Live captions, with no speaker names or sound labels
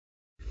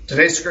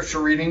Today's scripture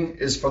reading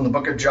is from the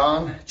book of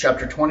John,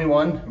 chapter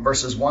 21,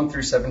 verses 1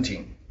 through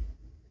 17.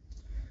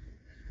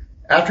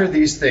 After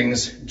these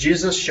things,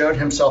 Jesus showed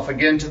himself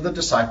again to the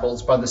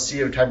disciples by the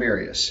Sea of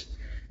Tiberias,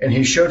 and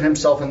he showed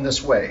himself in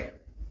this way.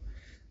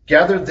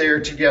 Gathered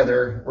there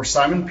together were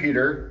Simon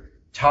Peter,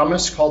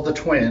 Thomas called the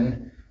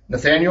twin,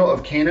 Nathanael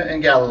of Cana in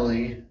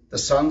Galilee, the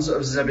sons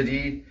of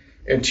Zebedee,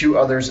 and two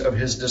others of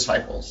his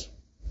disciples.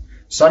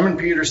 Simon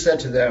Peter said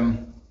to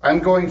them, "I'm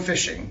going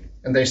fishing."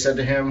 And they said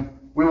to him,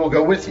 "We will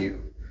go with you."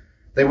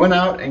 They went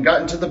out and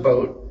got into the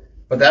boat,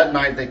 but that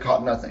night they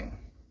caught nothing.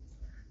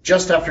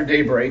 Just after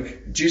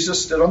daybreak,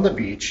 Jesus stood on the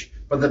beach,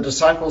 but the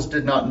disciples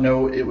did not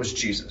know it was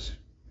Jesus.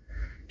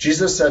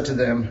 Jesus said to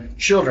them,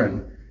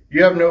 "Children,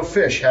 you have no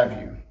fish, have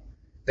you?"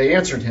 They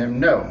answered him,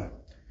 "No."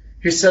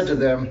 He said to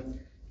them,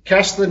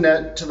 "Cast the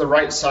net to the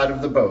right side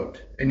of the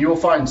boat, and you will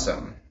find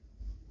some."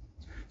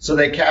 So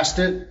they cast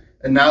it,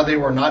 and now they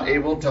were not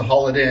able to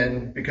haul it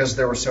in because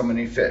there were so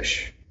many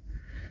fish.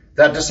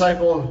 That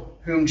disciple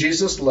whom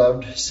Jesus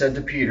loved said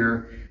to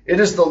Peter, "It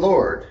is the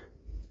Lord."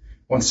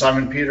 When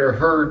Simon Peter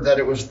heard that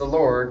it was the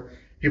Lord,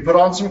 he put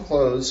on some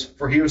clothes,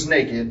 for he was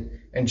naked,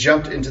 and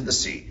jumped into the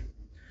sea.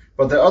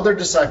 But the other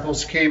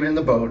disciples came in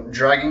the boat,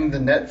 dragging the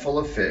net full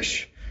of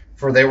fish,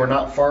 for they were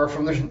not far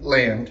from the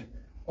land,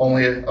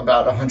 only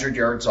about 100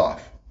 yards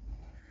off.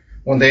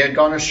 When they had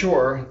gone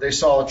ashore, they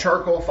saw a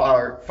charcoal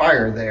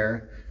fire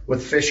there,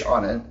 with fish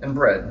on it and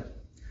bread.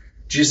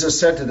 Jesus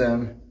said to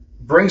them,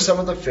 "Bring some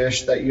of the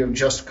fish that you have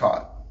just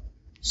caught."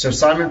 So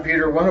Simon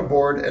Peter went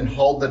aboard and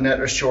hauled the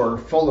net ashore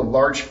full of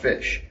large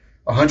fish,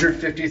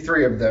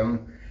 153 of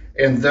them,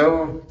 and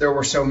though there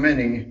were so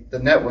many, the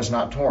net was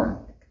not torn.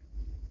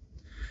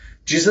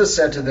 Jesus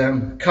said to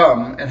them,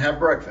 "Come and have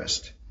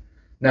breakfast."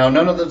 Now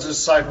none of the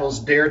disciples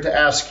dared to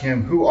ask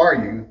him, "Who are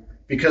you?"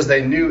 because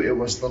they knew it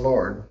was the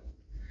Lord.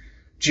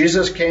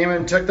 Jesus came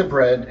and took the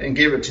bread and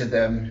gave it to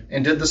them,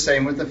 and did the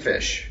same with the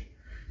fish.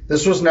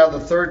 This was now the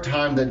third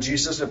time that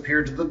Jesus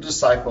appeared to the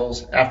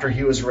disciples after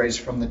he was raised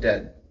from the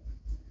dead.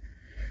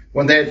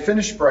 When they had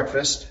finished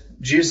breakfast,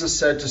 Jesus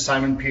said to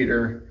Simon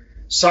Peter,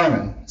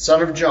 "Simon,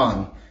 son of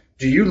John,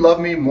 do you love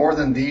me more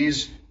than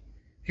these?"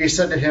 He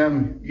said to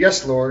him,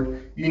 "Yes, Lord,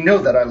 you know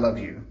that I love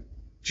you."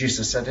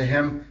 Jesus said to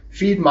him,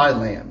 "Feed my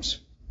lambs."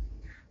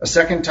 A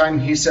second time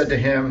he said to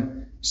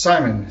him,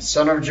 "Simon,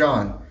 son of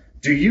John,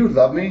 do you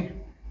love me?"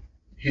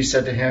 He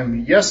said to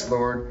him, "Yes,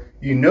 Lord,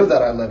 you know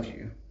that I love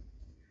you."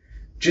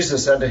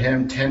 Jesus said to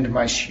him, "Tend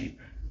my sheep."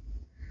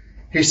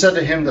 He said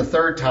to him the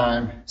third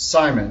time,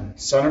 "Simon,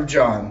 son of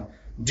John,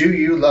 do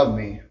you love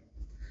me?"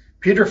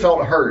 Peter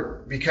felt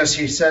hurt because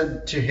he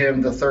said to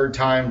him the third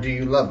time, "Do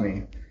you love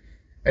me?"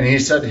 And he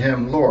said to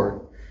him,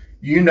 "Lord,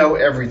 you know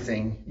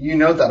everything. You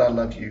know that I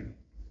love you."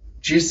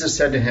 Jesus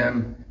said to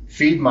him,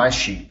 "Feed my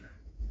sheep."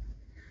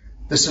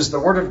 This is the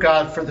word of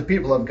God for the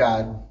people of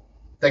God.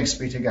 Thanks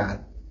be to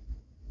God.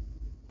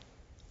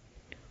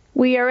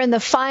 We are in the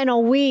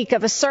final week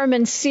of a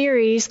sermon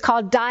series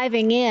called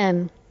Diving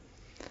In.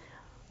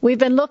 We've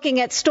been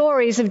looking at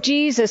stories of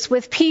Jesus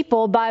with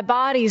people by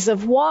bodies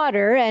of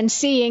water and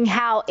seeing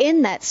how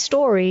in that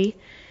story,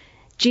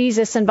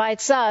 Jesus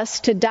invites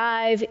us to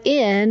dive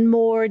in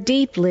more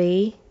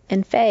deeply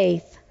in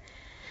faith.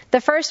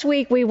 The first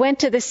week we went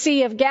to the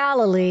Sea of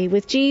Galilee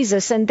with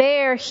Jesus, and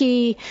there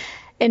he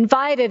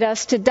invited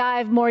us to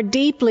dive more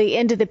deeply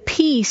into the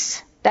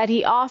peace that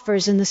he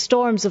offers in the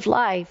storms of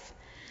life.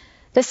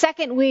 The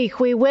second week,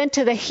 we went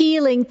to the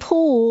healing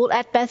pool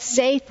at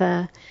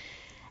Bethsaida,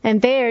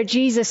 and there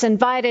Jesus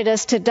invited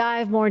us to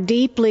dive more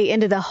deeply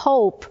into the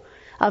hope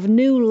of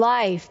new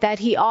life that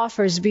he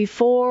offers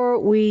before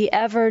we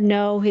ever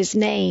know his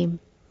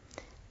name.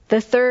 The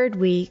third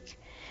week,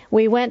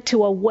 we went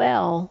to a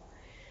well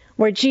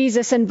where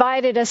Jesus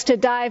invited us to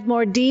dive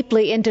more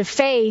deeply into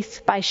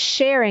faith by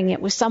sharing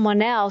it with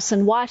someone else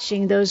and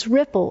watching those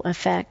ripple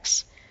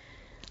effects.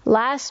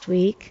 Last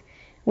week,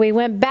 we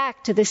went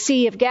back to the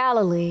Sea of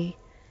Galilee,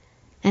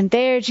 and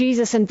there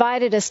Jesus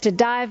invited us to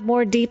dive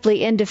more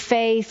deeply into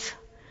faith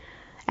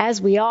as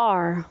we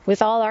are,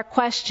 with all our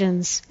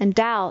questions and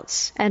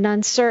doubts and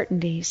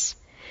uncertainties.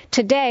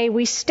 Today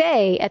we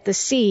stay at the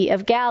Sea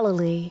of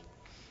Galilee.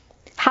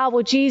 How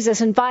will Jesus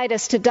invite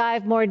us to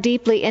dive more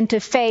deeply into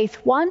faith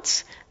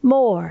once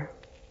more?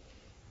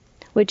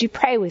 Would you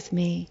pray with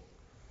me?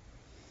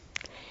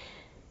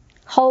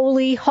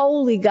 Holy,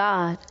 holy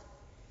God,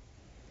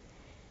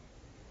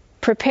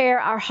 prepare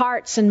our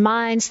hearts and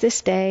minds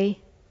this day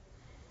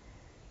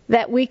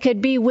that we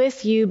could be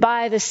with you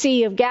by the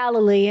Sea of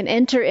Galilee and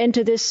enter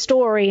into this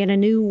story in a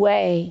new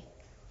way.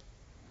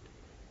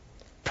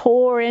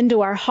 Pour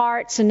into our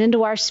hearts and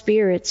into our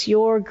spirits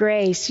your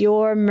grace,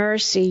 your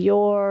mercy,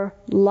 your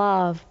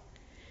love,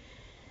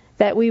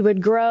 that we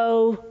would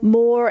grow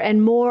more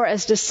and more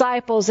as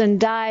disciples and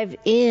dive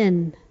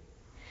in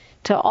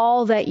to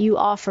all that you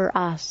offer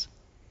us.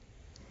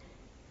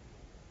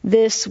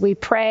 This we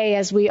pray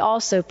as we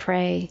also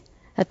pray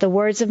that the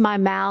words of my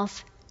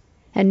mouth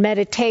and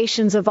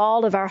meditations of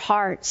all of our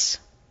hearts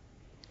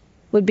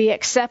would be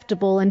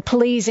acceptable and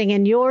pleasing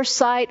in your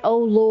sight, O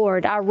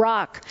Lord, our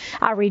rock,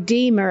 our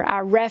redeemer,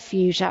 our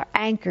refuge, our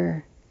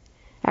anchor,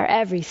 our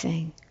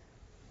everything.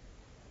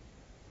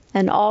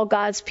 And all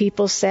God's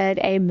people said,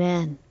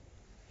 Amen.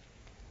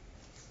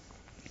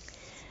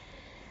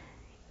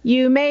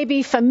 You may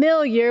be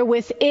familiar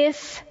with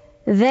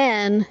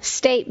if-then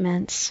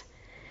statements.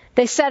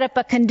 They set up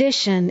a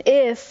condition.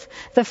 If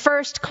the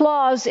first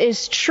clause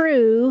is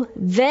true,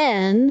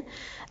 then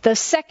the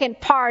second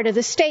part of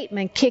the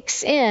statement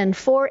kicks in.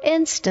 For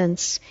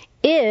instance,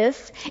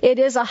 if it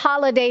is a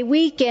holiday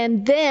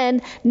weekend,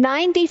 then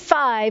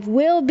 95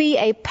 will be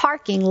a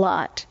parking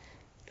lot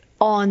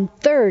on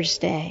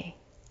Thursday.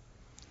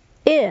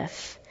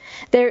 If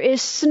there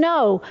is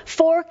snow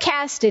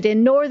forecasted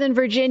in Northern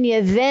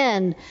Virginia,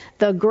 then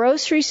the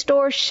grocery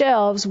store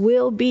shelves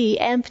will be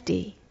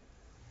empty.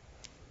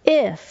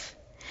 If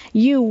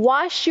you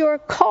wash your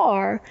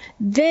car,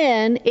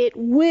 then it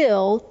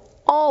will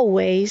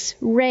always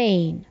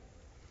rain.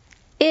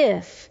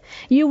 If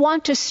you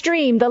want to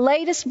stream the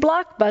latest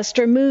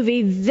blockbuster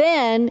movie,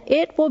 then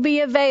it will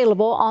be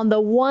available on the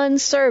one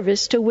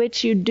service to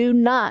which you do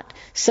not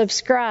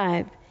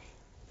subscribe.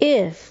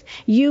 If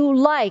you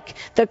like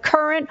the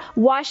current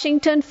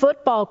Washington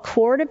football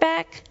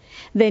quarterback,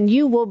 then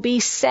you will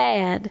be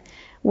sad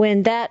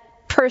when that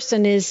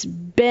person is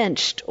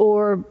benched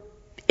or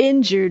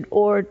injured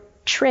or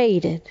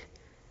traded.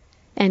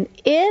 And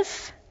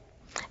if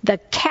the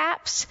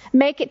Caps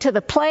make it to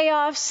the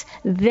playoffs,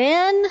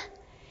 then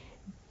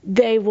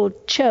they will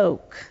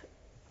choke.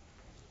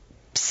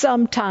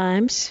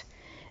 Sometimes.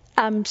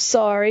 I'm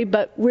sorry,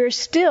 but we're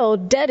still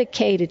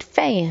dedicated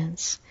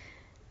fans.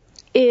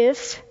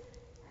 If,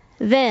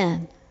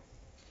 then.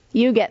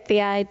 You get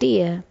the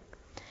idea.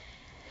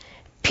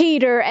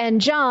 Peter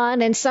and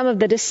John and some of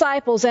the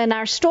disciples in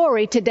our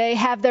story today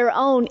have their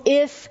own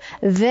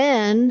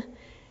if-then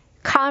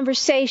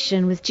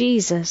conversation with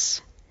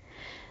Jesus.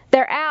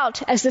 They're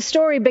out, as the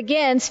story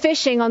begins,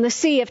 fishing on the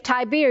Sea of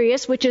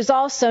Tiberias, which is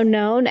also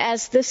known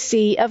as the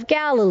Sea of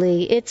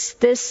Galilee. It's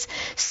this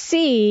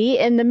sea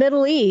in the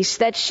Middle East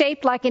that's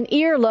shaped like an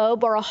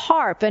earlobe or a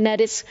harp, and at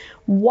its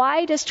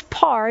widest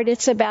part,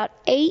 it's about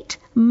 8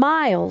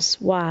 miles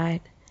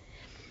wide.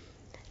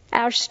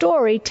 Our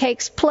story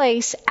takes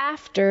place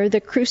after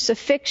the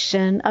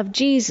crucifixion of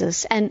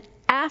Jesus and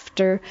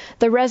after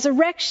the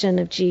resurrection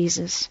of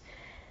Jesus.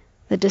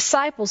 The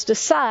disciples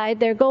decide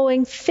they're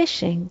going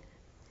fishing.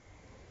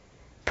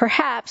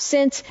 Perhaps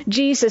since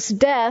Jesus'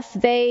 death,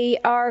 they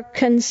are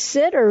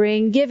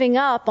considering giving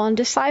up on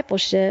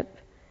discipleship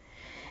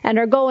and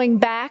are going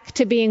back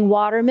to being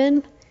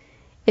watermen.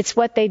 It's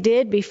what they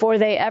did before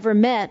they ever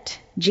met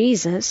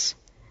Jesus.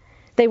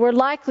 They were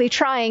likely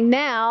trying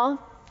now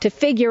to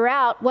figure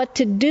out what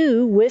to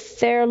do with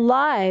their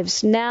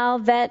lives now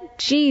that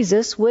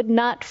Jesus would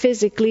not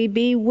physically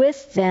be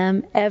with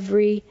them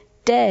every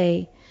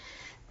day.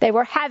 They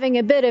were having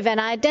a bit of an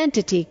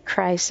identity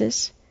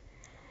crisis.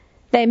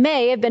 They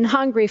may have been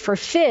hungry for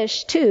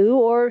fish, too,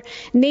 or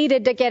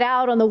needed to get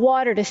out on the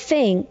water to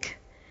think.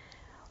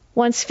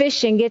 Once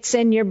fishing gets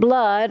in your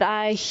blood,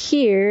 I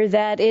hear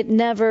that it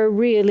never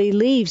really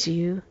leaves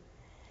you.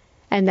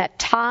 And that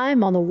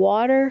time on the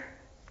water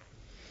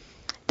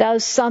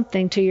does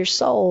something to your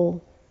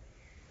soul.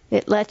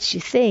 It lets you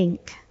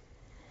think.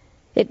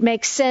 It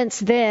makes sense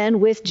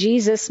then, with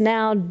Jesus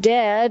now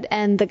dead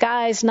and the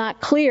guys not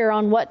clear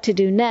on what to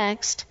do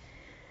next,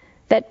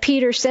 that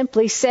Peter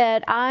simply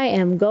said, I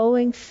am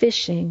going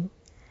fishing.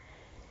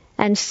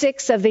 And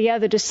 6 of the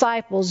other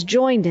disciples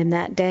joined him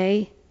that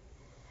day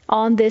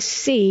on this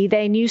sea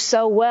they knew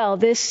so well,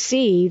 this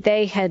sea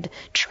they had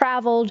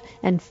traveled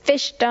and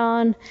fished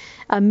on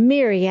a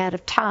myriad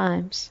of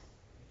times.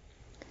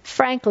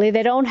 Frankly,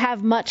 they don't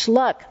have much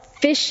luck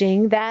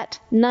fishing that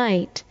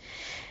night.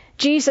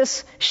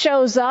 Jesus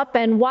shows up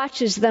and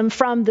watches them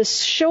from the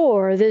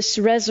shore, this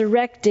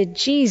resurrected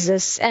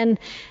Jesus, and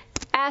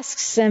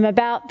asks them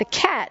about the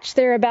catch.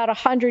 They're about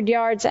 100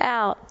 yards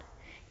out.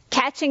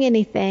 Catching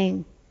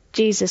anything,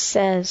 Jesus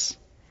says.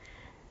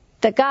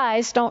 The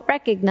guys don't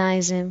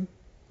recognize him.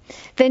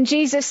 Then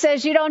Jesus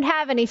says, you don't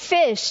have any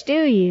fish,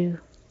 do you?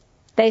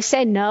 They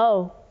say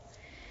no.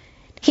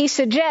 He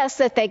suggests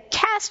that they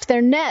cast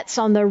their nets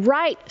on the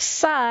right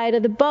side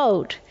of the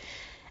boat.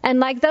 And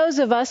like those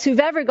of us who've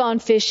ever gone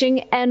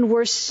fishing and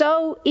were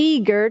so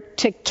eager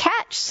to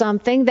catch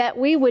something that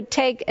we would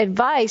take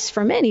advice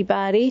from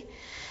anybody,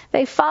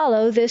 they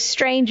follow this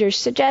stranger's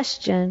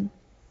suggestion.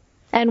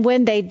 And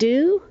when they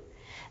do,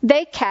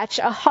 they catch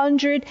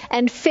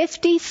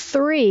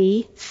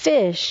 153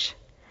 fish.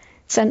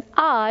 It's an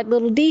odd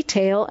little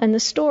detail in the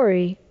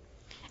story.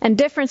 And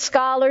different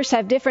scholars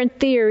have different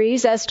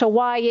theories as to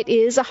why it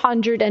is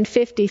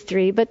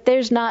 153, but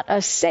there's not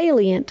a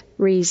salient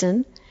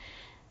reason.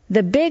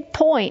 The big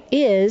point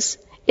is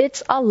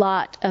it's a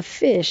lot of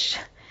fish.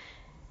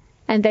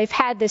 And they've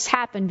had this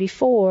happen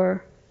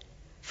before,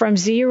 from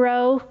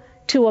 0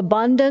 to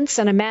abundance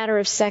in a matter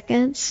of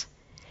seconds.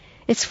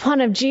 It's one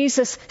of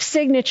Jesus'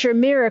 signature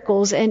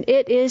miracles, and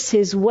it is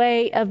his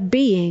way of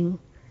being.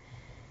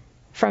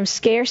 From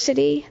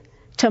scarcity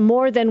to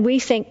more than we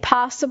think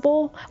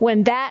possible,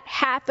 when that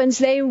happens,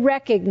 they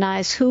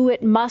recognize who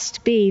it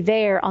must be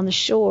there on the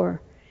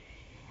shore.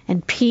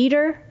 And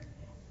Peter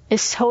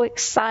is so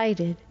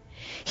excited.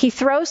 He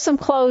throws some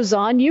clothes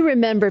on. You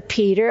remember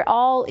Peter,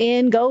 all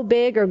in, go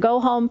big or go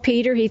home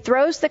Peter. He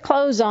throws the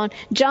clothes on,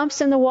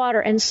 jumps in the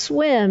water, and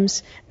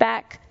swims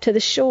back to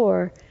the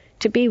shore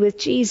to be with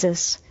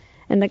Jesus.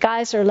 And the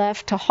guys are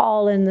left to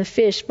haul in the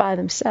fish by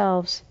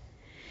themselves.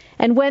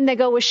 And when they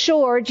go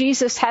ashore,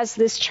 Jesus has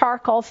this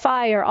charcoal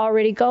fire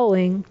already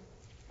going,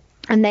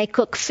 and they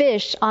cook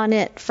fish on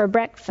it for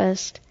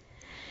breakfast.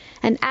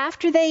 And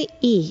after they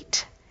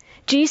eat,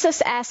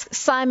 Jesus asks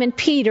Simon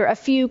Peter a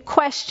few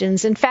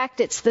questions. In fact,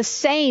 it's the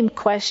same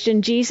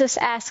question Jesus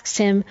asks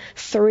him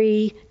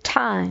 3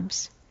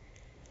 times.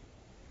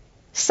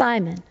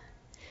 Simon,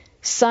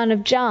 son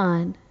of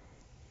John,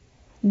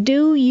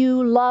 do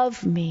you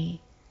love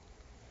me?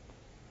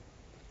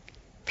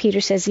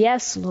 Peter says,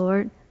 yes,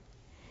 Lord.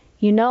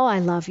 You know I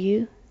love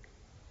you.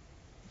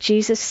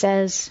 Jesus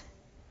says,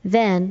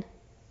 then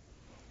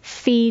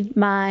feed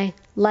my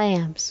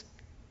lambs.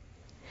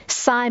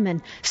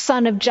 Simon,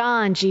 son of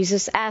John,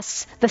 Jesus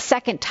asks the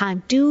second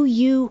time, do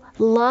you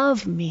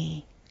love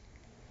me?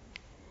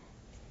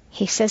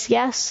 He says,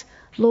 yes,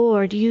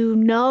 Lord, you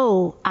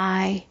know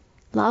I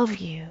love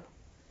you.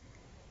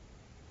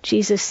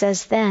 Jesus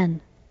says,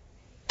 then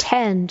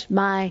tend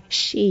my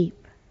sheep.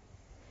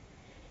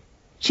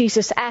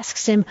 Jesus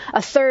asks him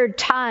a third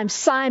time,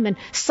 Simon,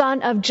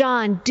 son of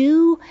John,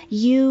 do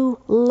you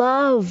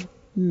love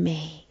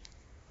me?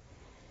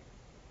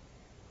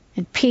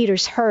 And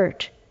Peter's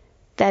hurt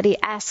that he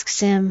asks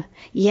him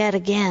yet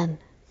again.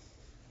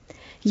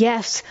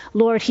 Yes,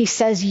 Lord, he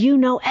says, you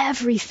know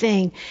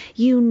everything.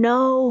 You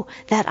know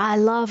that I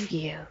love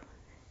you.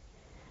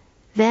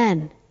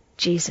 Then,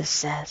 Jesus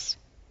says,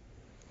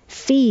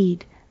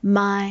 feed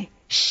my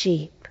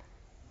sheep.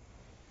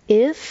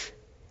 If,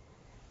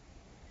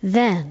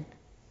 then.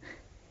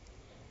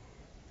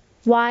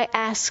 Why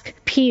ask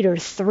Peter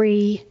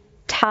 3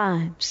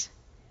 times?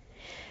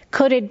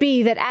 Could it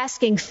be that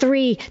asking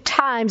 3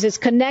 times is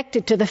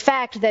connected to the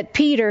fact that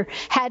Peter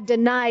had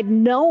denied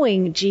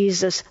knowing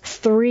Jesus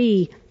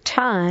 3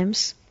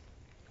 times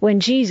when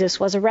Jesus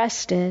was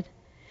arrested?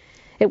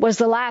 It was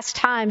the last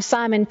time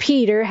Simon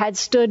Peter had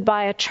stood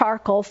by a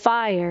charcoal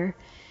fire,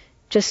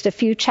 just a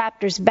few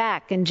chapters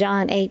back in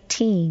John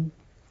 18.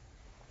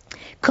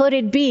 Could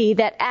it be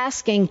that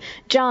asking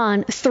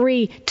John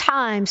 3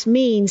 times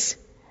means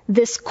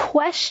this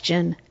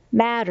question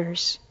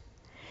matters?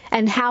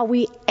 And how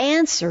we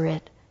answer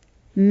it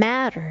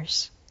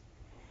matters.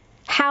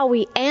 How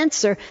we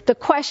answer the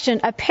question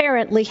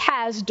apparently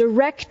has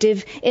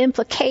directive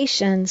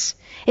implications.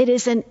 It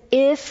is an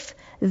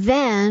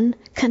if-then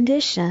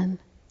condition.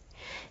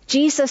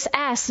 Jesus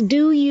asks,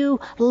 do you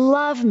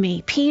love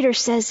me? Peter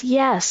says,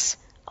 yes.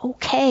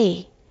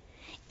 Okay.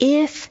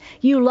 If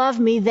you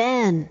love me,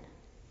 then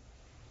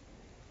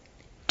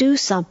do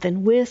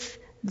something with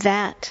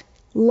that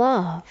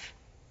love.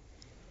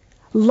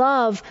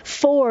 Love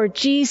for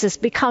Jesus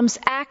becomes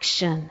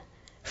action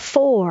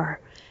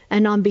for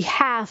and on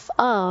behalf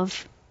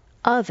of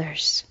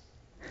others.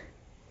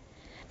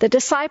 The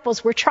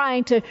disciples were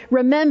trying to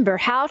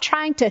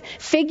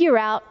figure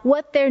out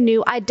what their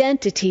new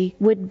identity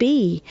would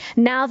be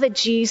now that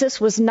Jesus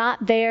was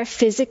not there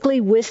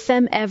physically with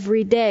them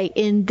every day.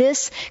 In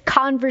this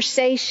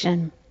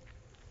conversation,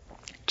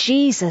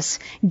 Jesus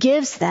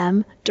gives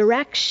them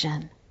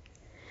direction.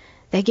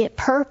 They get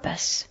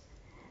purpose.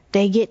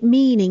 They get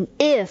meaning.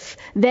 If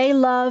they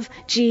love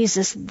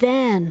Jesus,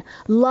 then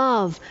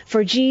love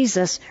for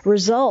Jesus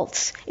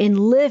results in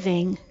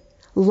living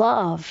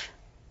love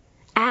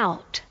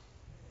out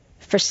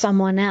for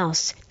someone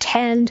else.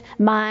 Tend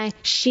my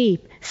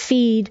sheep.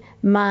 Feed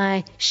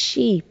my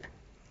sheep.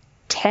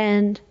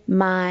 Tend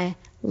my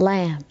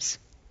lambs.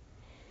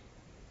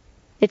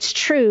 It's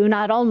true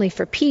not only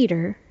for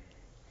Peter,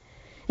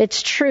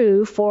 it's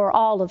true for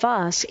all of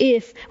us.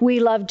 If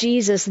we love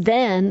Jesus,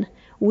 then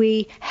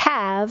we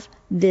have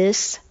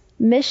this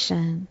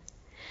mission.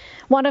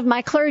 One of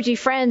my clergy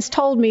friends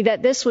told me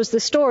that this was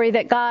the story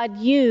that God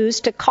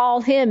used to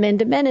call him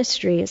into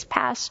ministry as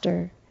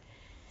pastor.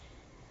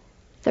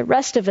 The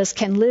rest of us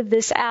can live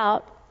this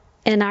out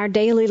in our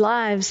daily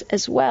lives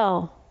as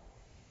well.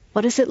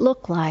 What does it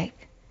look like?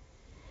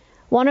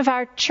 One of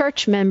our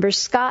church members,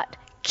 Scott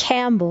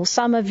Campbell,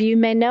 some of you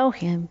may know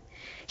him.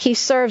 He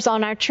serves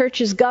on our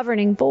church's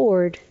governing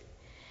board.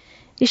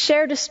 He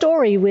shared a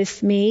story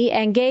with me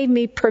and gave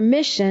me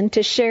permission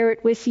to share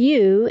it with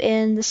you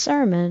in the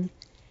sermon.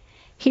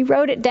 He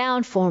wrote it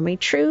down for me.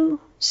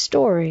 True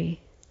story.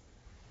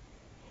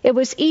 It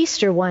was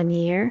Easter one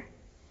year,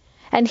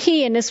 and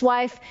he and his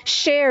wife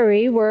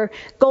Sherry were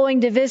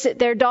going to visit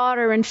their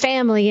daughter and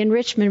family in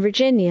Richmond,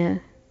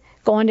 Virginia,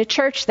 going to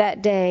church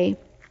that day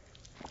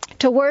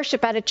to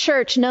worship at a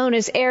church known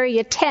as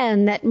Area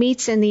 10 that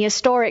meets in the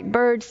historic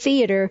Byrd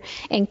Theater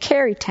in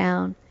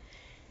Carytown.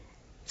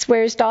 It's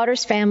where his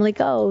daughter's family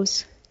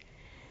goes.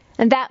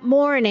 And that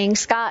morning,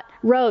 Scott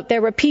wrote,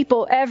 there were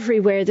people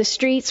everywhere. The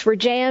streets were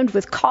jammed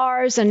with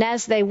cars, and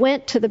as they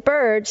went to the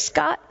birds,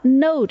 Scott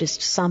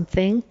noticed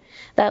something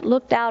that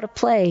looked out of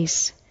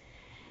place.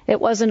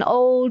 It was an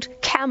old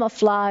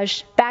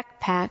camouflage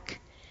backpack.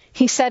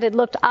 He said it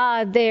looked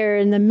odd there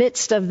in the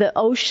midst of the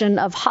ocean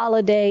of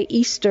holiday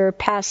Easter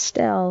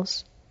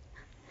pastels.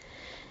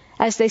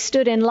 As they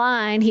stood in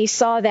line, he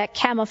saw that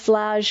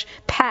camouflage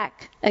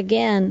pack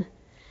again.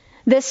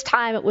 This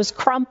time it was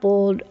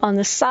crumpled on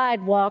the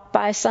sidewalk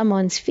by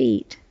someone's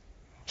feet.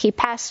 He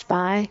passed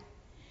by,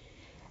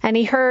 and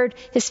he heard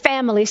his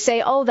family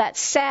say, "Oh, that's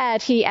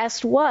sad." He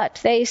asked what?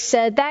 They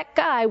said that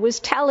guy was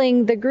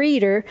telling the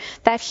greeter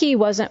that he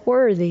wasn't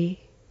worthy.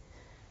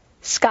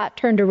 Scott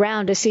turned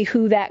around to see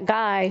who that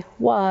guy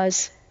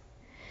was,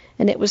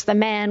 and it was the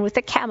man with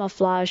the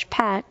camouflage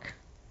pack.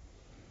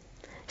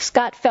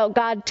 Scott felt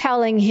God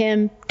telling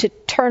him to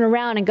turn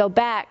around and go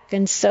back,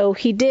 and so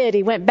he did.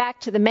 He went back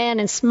to the man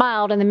and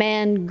smiled, and the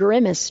man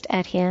grimaced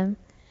at him.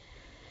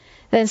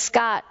 Then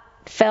Scott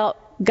felt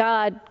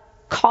God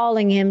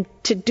calling him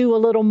to do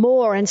a little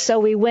more, and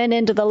so he went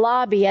into the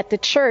lobby at the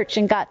church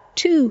and got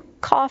 2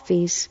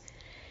 coffees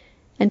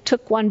and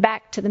took one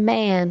back to the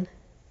man,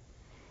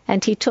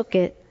 and he took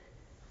it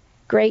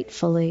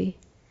gratefully.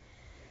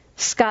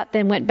 Scott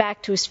then went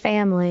back to his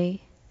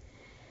family,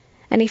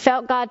 and he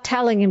felt God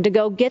telling him to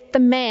go get the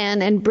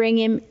man and bring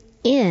him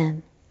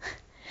in.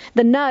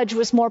 The nudge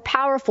was more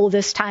powerful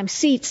this time.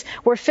 Seats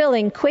were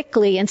filling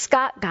quickly, and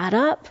Scott got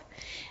up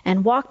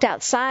and walked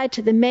outside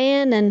to the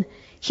man, and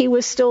he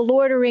was still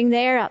loitering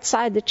there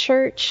outside the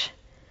church.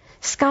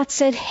 Scott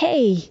said,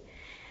 "Hey,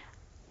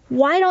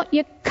 why don't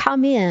you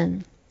come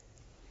in?"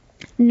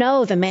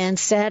 "No," the man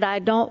said, "I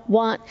don't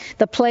want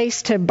the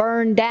place to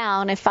burn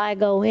down if I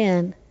go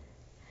in."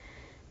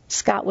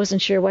 Scott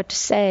wasn't sure what to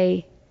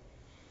say.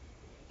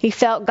 He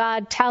felt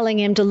God telling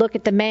him to look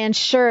at the man's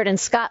shirt, and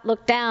Scott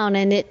looked down,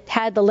 and it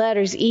had the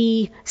letters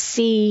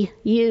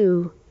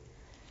ECU.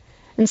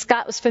 And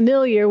Scott was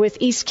familiar with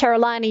East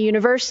Carolina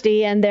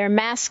University and their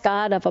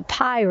mascot of a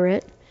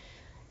pirate.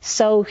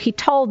 So he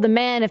told the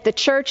man, "If the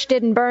church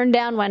didn't burn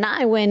down when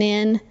I went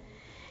in,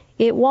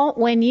 it won't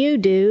when you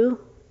do."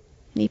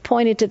 And he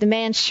pointed to the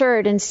man's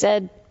shirt and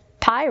said,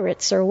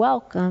 "Pirates are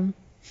welcome."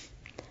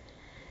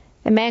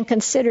 The man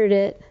considered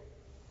it,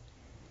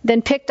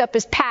 then picked up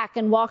his pack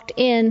and walked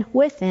in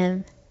with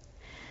him.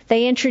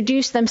 They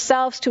introduced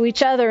themselves to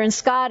each other, and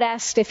Scott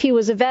asked if he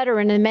was a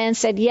veteran, and the man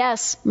said,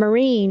 "Yes,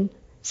 Marine."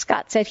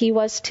 Scott said he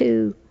was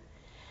too.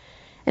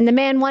 And the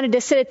man wanted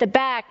to sit at the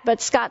back, but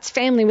Scott's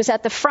family was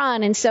at the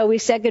front, and so he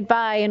said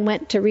goodbye and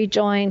went to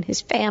rejoin his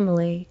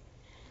family.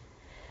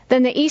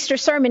 Then the Easter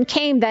sermon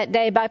came that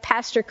day by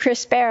Pastor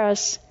Chris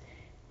Barros.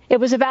 It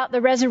was about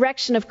the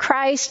resurrection of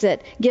Christ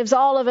that gives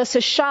all of us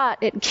a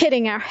shot at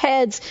getting our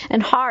heads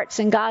and hearts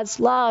in God's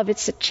love.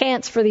 It's a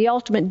chance for the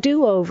ultimate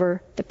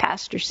do-over, the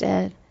pastor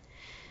said.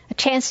 A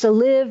chance to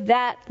live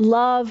that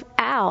love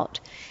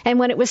out. And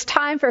when it was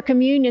time for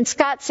communion,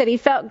 Scott said he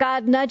felt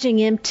God nudging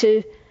him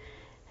to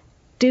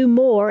do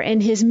more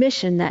in his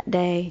mission that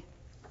day.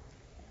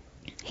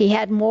 He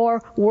had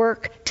more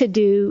work to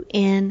do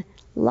in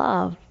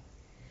love.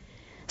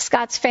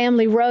 Scott's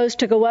family rose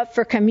to go up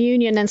for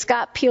communion, and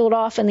Scott peeled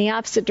off in the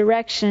opposite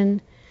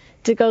direction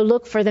to go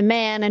look for the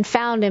man and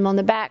found him on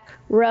the back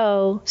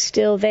row,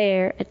 still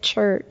there at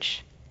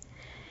church.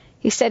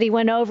 He said he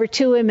went over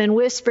to him and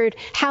whispered,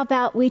 "How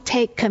about we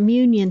take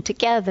communion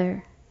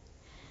together?"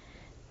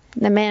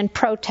 The man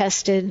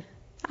protested,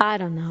 "I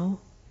don't know."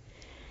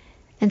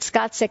 And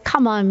Scott said,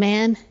 "Come on,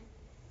 man.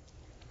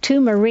 2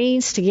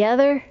 Marines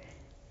together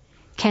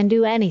can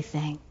do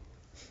anything."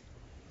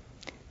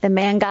 The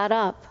man got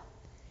up,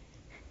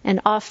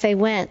 and off they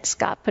went.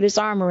 Scott put his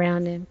arm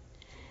around him.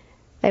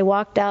 They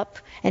walked up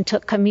and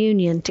took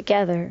communion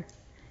together.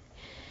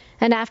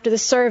 And after the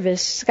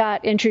service,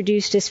 Scott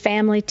introduced his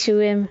family to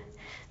him.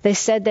 They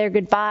said their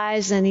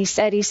goodbyes, and he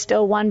said he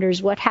still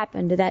wonders what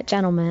happened to that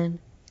gentleman.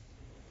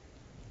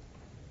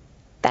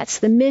 That's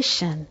the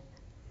mission,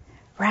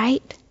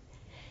 right?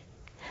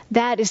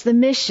 That is the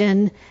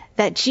mission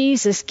that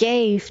Jesus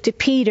gave to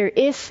Peter.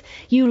 "If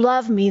you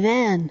love me,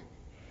 then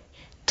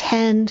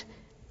tend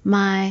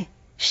my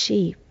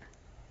sheep."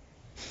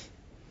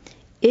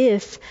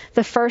 If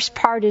the first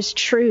part is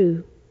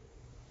true,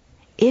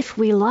 if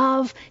we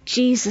love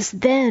Jesus,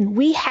 then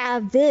we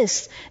have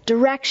this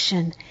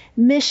direction,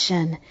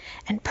 mission,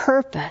 and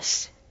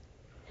purpose.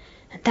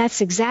 And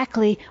that's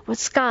exactly what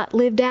Scott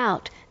lived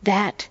out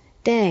that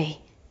day.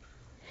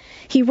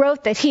 He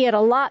wrote that he had a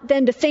lot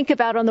then to think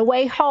about on the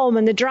way home,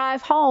 and the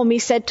drive home, he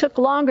said, took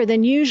longer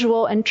than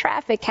usual, and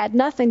traffic had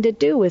nothing to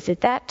do with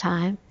it that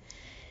time,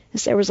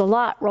 as there was a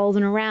lot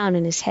rolling around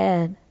in his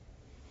head.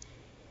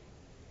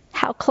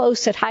 How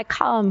close had I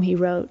come, he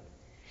wrote,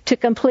 to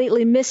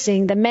completely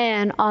missing the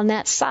man on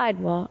that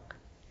sidewalk?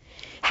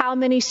 How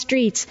many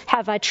streets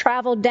have I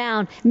traveled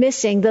down,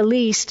 missing the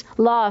least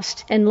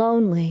lost and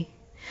lonely?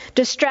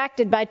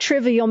 Distracted by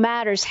trivial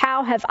matters,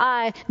 how have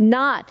I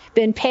not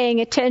been paying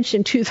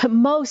attention to the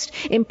most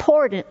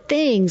important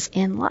things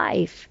in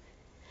life?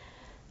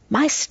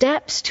 My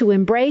steps to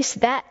embrace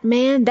that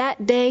man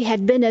that day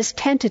had been as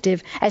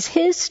tentative as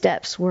his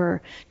steps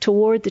were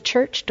toward the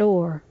church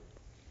door.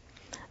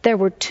 There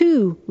were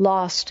 2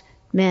 lost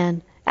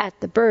men at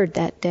the Bird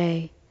that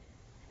day,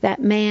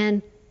 that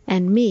man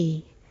and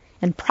me,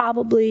 and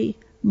probably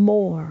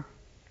more.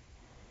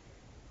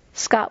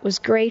 Scott was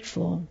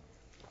grateful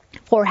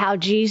for how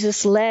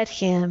Jesus led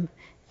him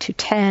to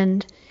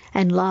tend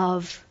and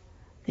love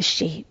the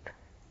sheep.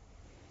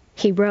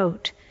 He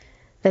wrote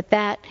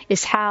that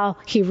is how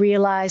he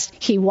realized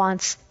he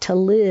wants to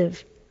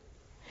live.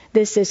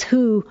 This is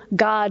who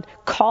God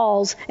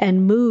calls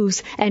and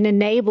moves and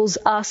enables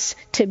us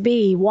to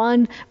be.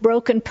 One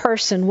broken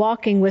person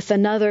walking with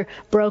another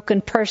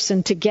broken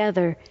person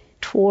together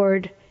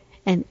toward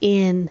and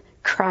in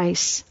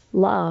Christ's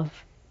love.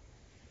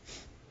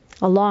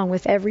 Along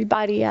with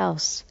everybody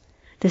else,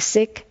 the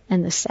sick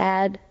and the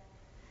sad,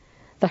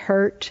 the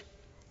hurt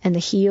and the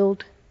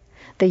healed,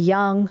 the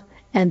young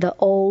and the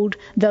old,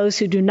 those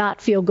who do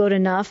not feel good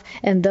enough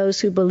and those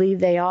who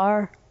believe they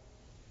are,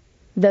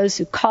 those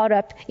who caught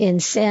up in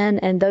sin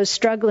and those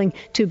struggling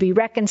to be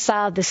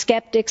reconciled, the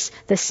skeptics,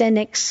 the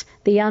cynics,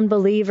 the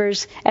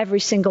unbelievers, every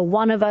single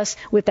one of us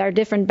with our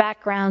different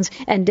backgrounds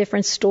and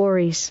different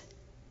stories.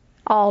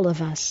 All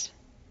of us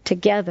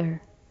together.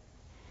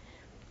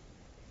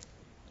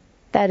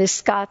 That is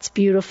Scott's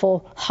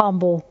beautiful,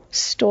 humble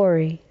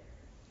story.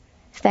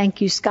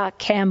 Thank you, Scott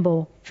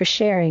Campbell, for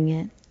sharing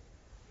it.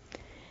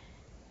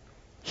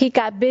 He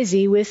got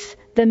busy with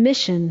the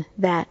mission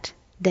that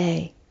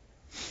day.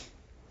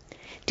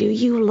 Do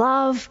you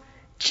love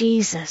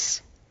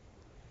Jesus?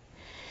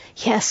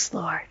 Yes,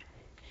 Lord.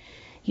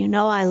 You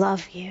know I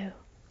love you.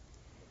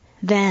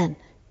 Then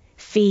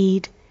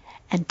feed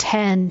and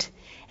tend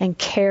and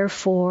care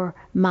for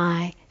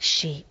my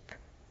sheep.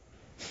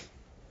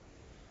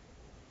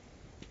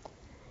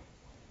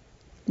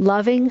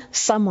 Loving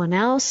someone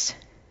else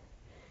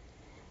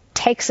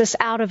takes us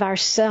out of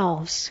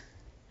ourselves.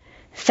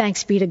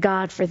 Thanks be to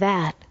God for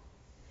that.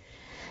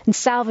 In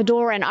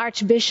Salvadoran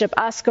Archbishop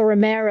Oscar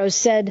Romero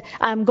said,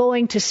 I'm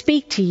going to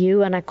speak to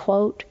you, and I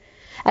quote,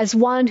 as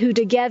one who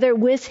together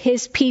with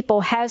his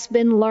people has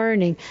been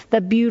learning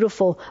the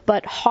beautiful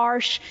but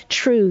harsh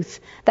truth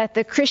that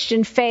the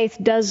Christian faith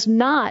does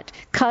not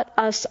cut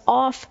us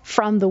off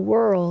from the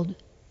world,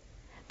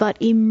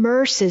 but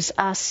immerses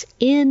us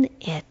in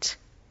it.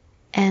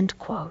 End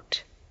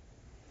quote.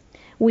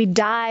 We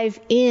dive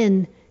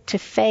in to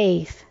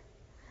faith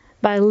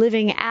by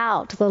living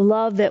out the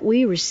love that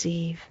we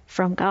receive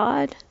from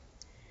God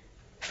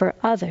for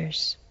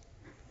others.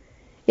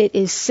 It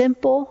is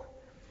simple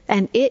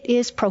and it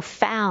is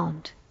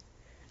profound.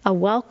 A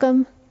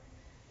welcome,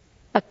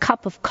 a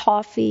cup of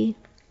coffee,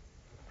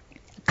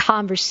 a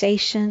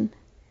conversation,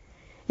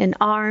 an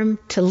arm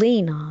to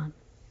lean on.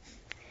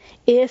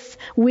 If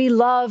we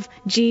love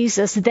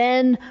Jesus,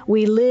 then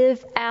we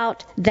live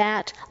out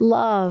that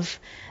love.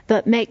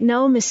 But make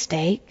no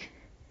mistake,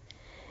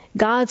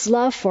 God's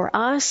love for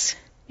us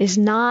is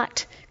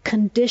not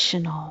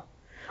conditional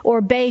or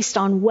based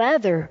on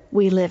whether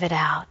we live it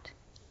out.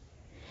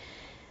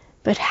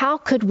 But how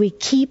could we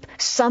keep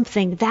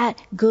something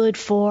that good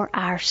for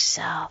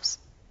ourselves?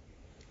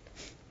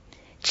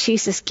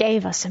 Jesus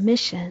gave us a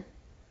mission.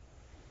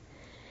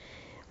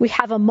 We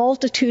have a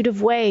multitude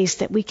of ways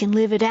that we can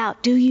live it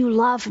out. Do you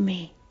love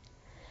me?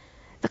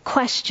 The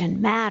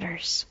question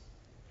matters.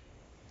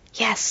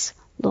 Yes,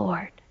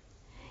 Lord,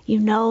 you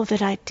know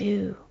that I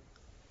do.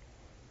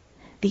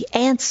 The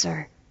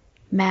answer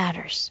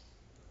matters.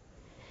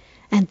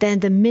 And then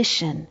the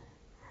mission,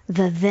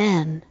 the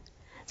then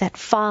that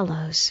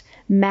follows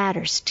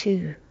matters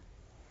too.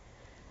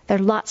 There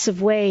are lots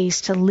of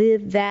ways to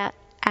live that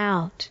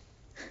out.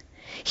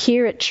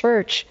 Here at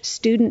church,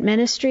 student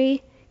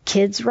ministry,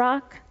 Kids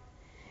Rock,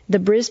 the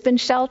Brisbane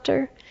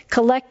shelter,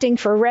 collecting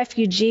for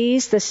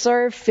refugees, the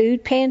Serve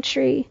Food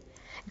Pantry,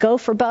 Go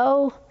for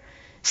Bo,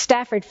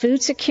 Stafford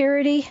Food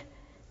Security,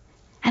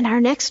 and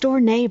our next door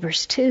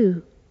neighbors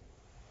too,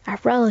 our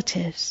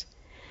relatives.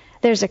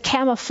 There's a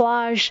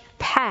camouflage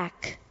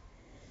pack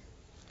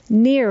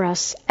near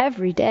us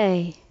every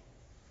day,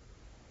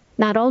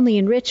 not only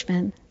in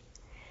Richmond,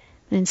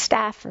 but in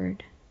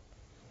Stafford,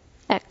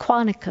 at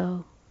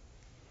Quantico,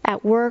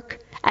 at work,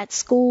 at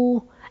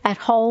school, at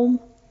home,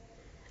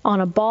 on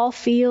a ball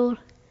field,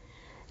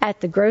 at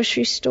the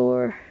grocery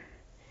store,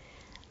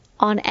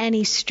 on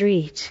any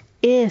street.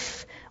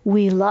 If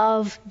we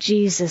love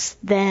Jesus,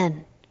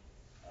 then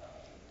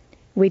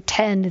we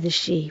tend the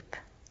sheep.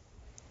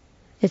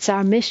 It's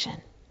our mission.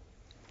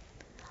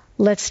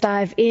 Let's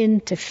dive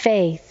into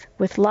faith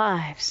with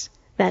lives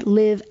that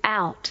live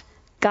out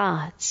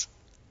God's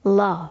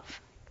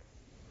love.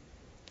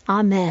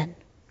 Amen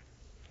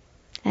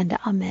and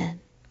amen.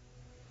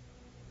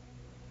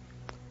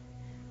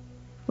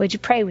 Would you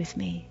pray with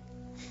me?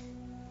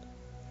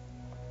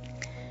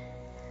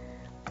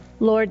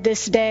 Lord,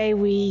 this day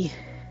we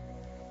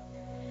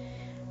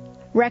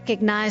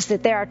recognize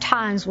that there are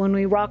times when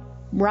we walk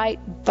right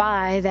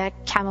by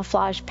that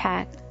camouflage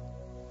pack,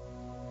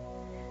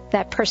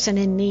 that person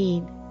in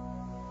need.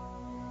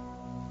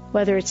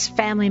 whether it's a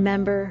family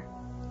member,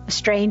 a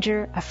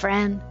stranger, a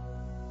friend.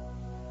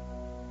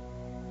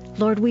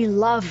 Lord, we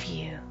love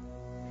you.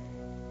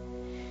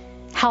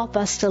 Help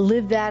us to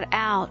live that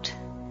out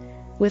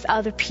with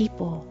other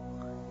people.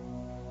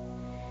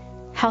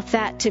 Help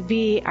that to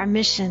be our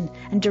mission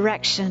and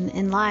direction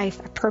in life,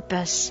 our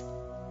purpose.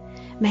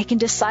 Making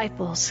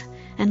disciples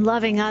and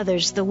loving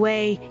others the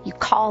way you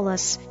call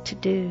us to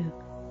do.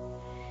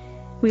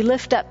 We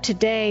lift up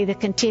today the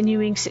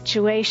continuing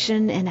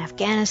situation in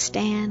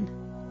Afghanistan.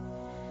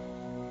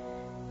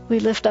 We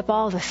lift up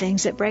all the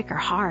things that break our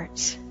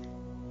hearts.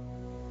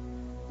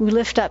 We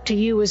lift up to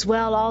you as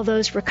well all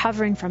those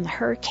recovering from the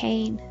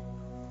hurricane.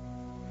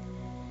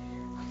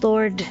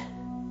 Lord,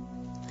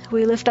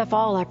 we lift up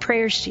all our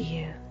prayers to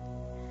you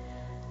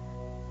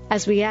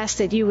as we ask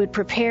that you would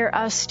prepare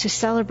us to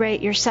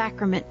celebrate your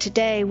sacrament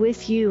today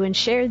with you and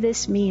share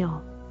this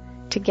meal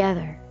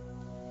together.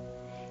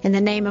 In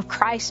the name of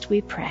Christ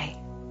we pray.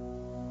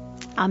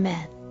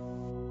 Amen.